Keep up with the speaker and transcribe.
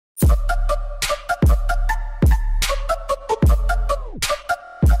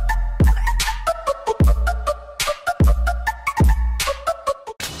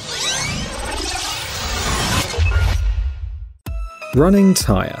Running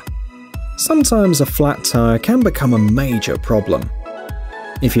tire. Sometimes a flat tire can become a major problem.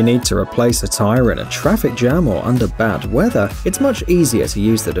 If you need to replace a tire in a traffic jam or under bad weather, it's much easier to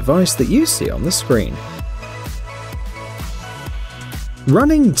use the device that you see on the screen.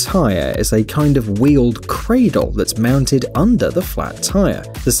 Running tire is a kind of wheeled cradle that's mounted under the flat tire.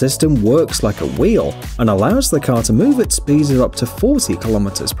 The system works like a wheel and allows the car to move at speeds of up to 40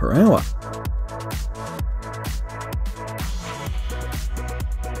 km per hour.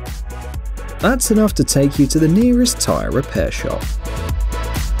 That's enough to take you to the nearest tire repair shop.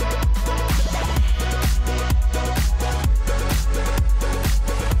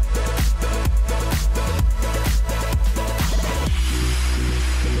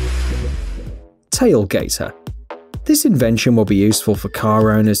 Tailgater. This invention will be useful for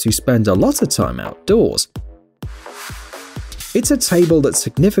car owners who spend a lot of time outdoors. It's a table that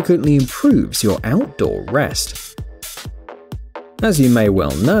significantly improves your outdoor rest. As you may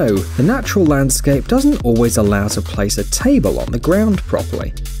well know, the natural landscape doesn't always allow to place a table on the ground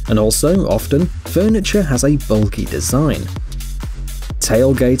properly, and also, often, furniture has a bulky design.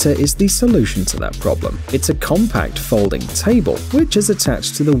 Tailgater is the solution to that problem. It's a compact folding table, which is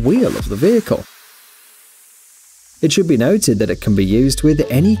attached to the wheel of the vehicle. It should be noted that it can be used with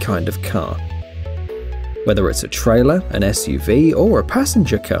any kind of car, whether it's a trailer, an SUV, or a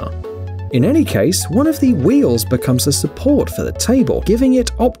passenger car. In any case, one of the wheels becomes a support for the table, giving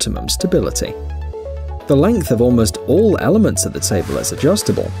it optimum stability. The length of almost all elements of the table is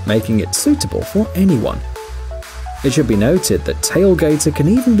adjustable, making it suitable for anyone. It should be noted that Tailgater can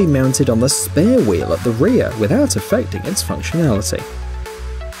even be mounted on the spare wheel at the rear without affecting its functionality.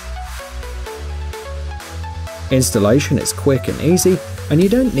 Installation is quick and easy, and you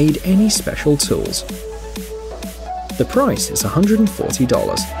don't need any special tools. The price is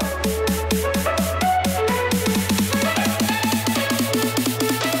 $140.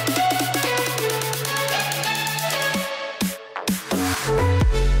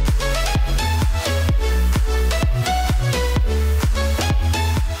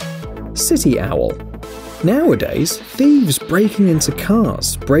 City Owl. Nowadays, thieves breaking into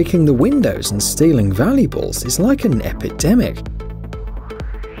cars, breaking the windows and stealing valuables is like an epidemic.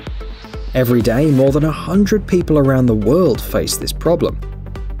 Every day, more than 100 people around the world face this problem.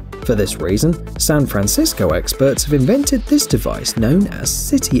 For this reason, San Francisco experts have invented this device known as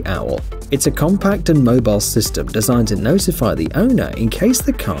City Owl. It's a compact and mobile system designed to notify the owner in case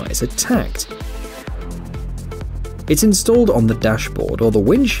the car is attacked. It's installed on the dashboard or the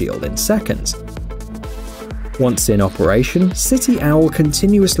windshield in seconds. Once in operation, City Owl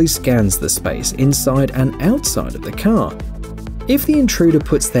continuously scans the space inside and outside of the car. If the intruder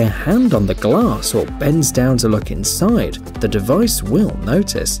puts their hand on the glass or bends down to look inside, the device will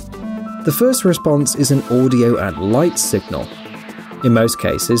notice. The first response is an audio and light signal. In most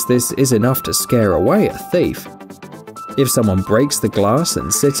cases, this is enough to scare away a thief. If someone breaks the glass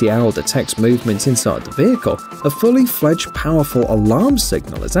and City Owl detects movement inside the vehicle, a fully fledged powerful alarm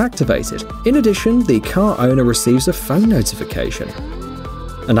signal is activated. In addition, the car owner receives a phone notification.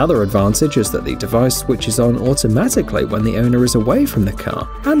 Another advantage is that the device switches on automatically when the owner is away from the car,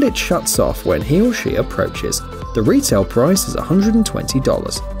 and it shuts off when he or she approaches. The retail price is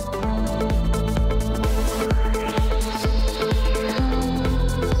 $120.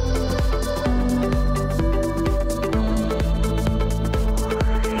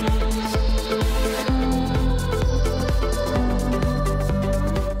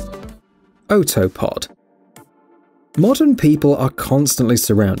 Autopod. Modern people are constantly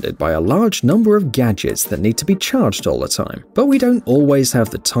surrounded by a large number of gadgets that need to be charged all the time, but we don't always have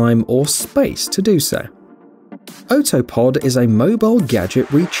the time or space to do so. Autopod is a mobile gadget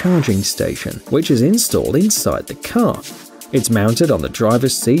recharging station, which is installed inside the car. It's mounted on the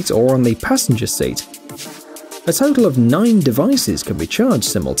driver's seat or on the passenger seat. A total of 9 devices can be charged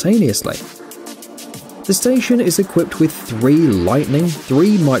simultaneously. The station is equipped with 3 Lightning,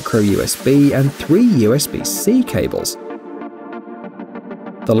 3 micro USB, and 3 USB-C cables.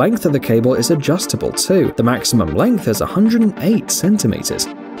 The length of the cable is adjustable too. The maximum length is 108 centimeters,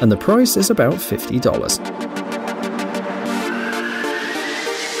 and the price is about $50.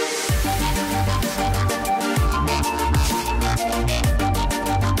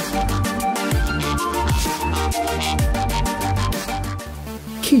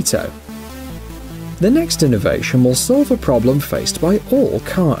 Keto. The next innovation will solve a problem faced by all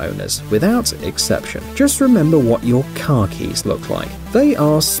car owners, without exception. Just remember what your car keys look like. They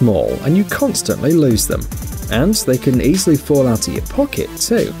are small and you constantly lose them. And they can easily fall out of your pocket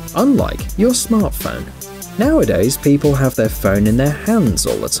too, unlike your smartphone. Nowadays, people have their phone in their hands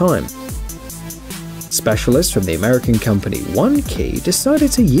all the time. Specialists from the American company One Key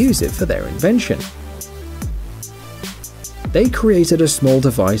decided to use it for their invention. They created a small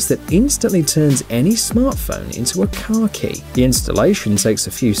device that instantly turns any smartphone into a car key. The installation takes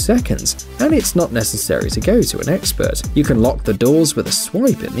a few seconds, and it's not necessary to go to an expert. You can lock the doors with a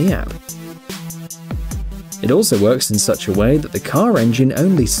swipe in the app. It also works in such a way that the car engine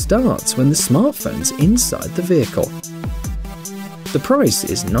only starts when the smartphone's inside the vehicle. The price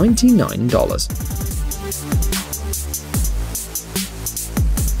is $99.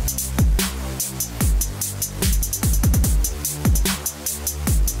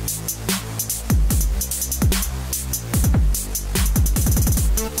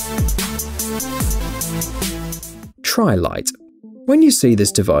 Tri-Light. When you see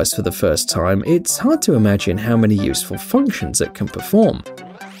this device for the first time, it's hard to imagine how many useful functions it can perform.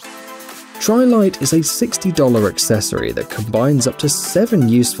 Tri-Light is a $60 accessory that combines up to 7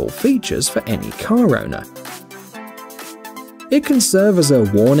 useful features for any car owner. It can serve as a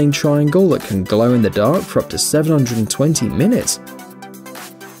warning triangle that can glow in the dark for up to 720 minutes.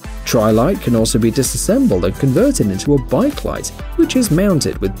 Tri-Light can also be disassembled and converted into a bike light, which is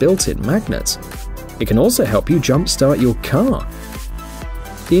mounted with built-in magnets. It can also help you jumpstart your car.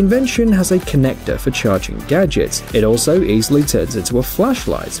 The invention has a connector for charging gadgets. It also easily turns into a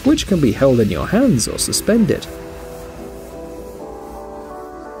flashlight, which can be held in your hands or suspended.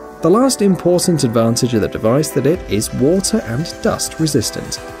 The last important advantage of the device is that it is water and dust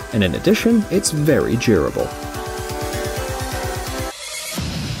resistant, and in addition, it's very durable.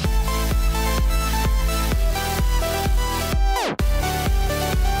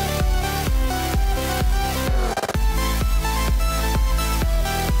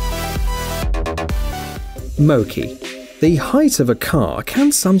 Moki. The height of a car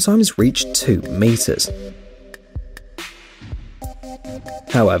can sometimes reach 2 meters.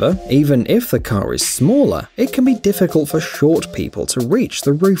 However, even if the car is smaller, it can be difficult for short people to reach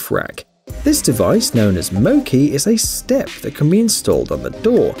the roof rack. This device, known as Moki, is a step that can be installed on the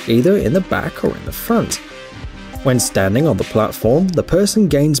door, either in the back or in the front. When standing on the platform, the person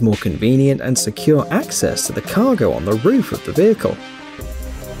gains more convenient and secure access to the cargo on the roof of the vehicle.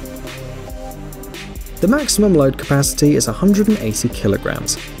 The maximum load capacity is 180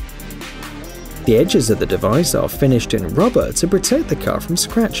 kilograms. The edges of the device are finished in rubber to protect the car from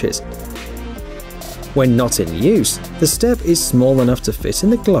scratches. When not in use, the step is small enough to fit in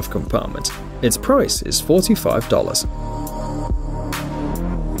the glove compartment. Its price is $45.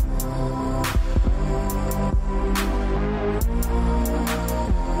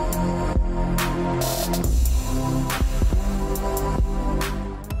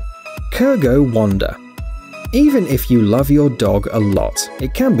 Cargo Wander. Even if you love your dog a lot,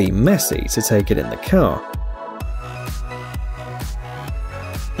 it can be messy to take it in the car.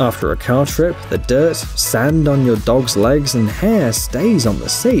 After a car trip, the dirt, sand on your dog's legs and hair stays on the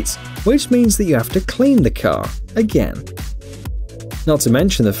seats, which means that you have to clean the car again. Not to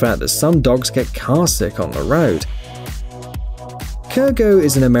mention the fact that some dogs get car sick on the road. Cargo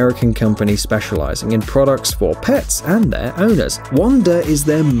is an American company specializing in products for pets and their owners. Wander is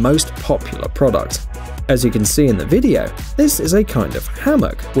their most popular product. As you can see in the video, this is a kind of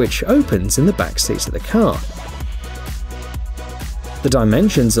hammock which opens in the back seat of the car. The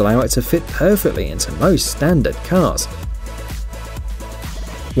dimensions allow it to fit perfectly into most standard cars.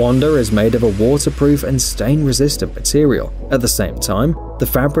 Wander is made of a waterproof and stain-resistant material. At the same time, the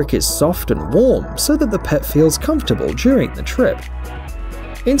fabric is soft and warm so that the pet feels comfortable during the trip.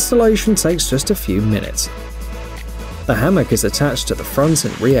 Installation takes just a few minutes. The hammock is attached to the front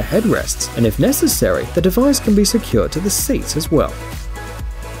and rear headrests, and if necessary, the device can be secured to the seat as well.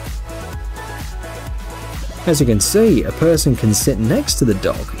 As you can see, a person can sit next to the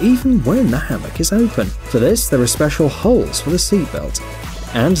dog even when the hammock is open. For this, there are special holes for the seatbelt,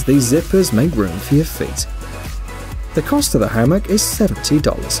 and these zippers make room for your feet. The cost of the hammock is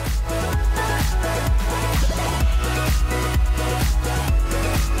 $70.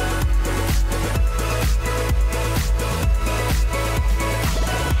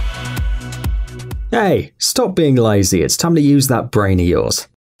 Hey, stop being lazy, it's time to use that brain of yours.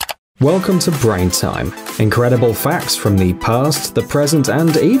 Welcome to Brain Time. Incredible facts from the past, the present,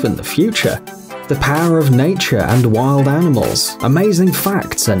 and even the future. The power of nature and wild animals, amazing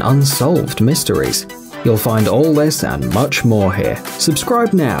facts and unsolved mysteries. You'll find all this and much more here.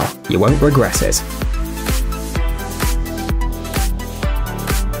 Subscribe now, you won't regret it.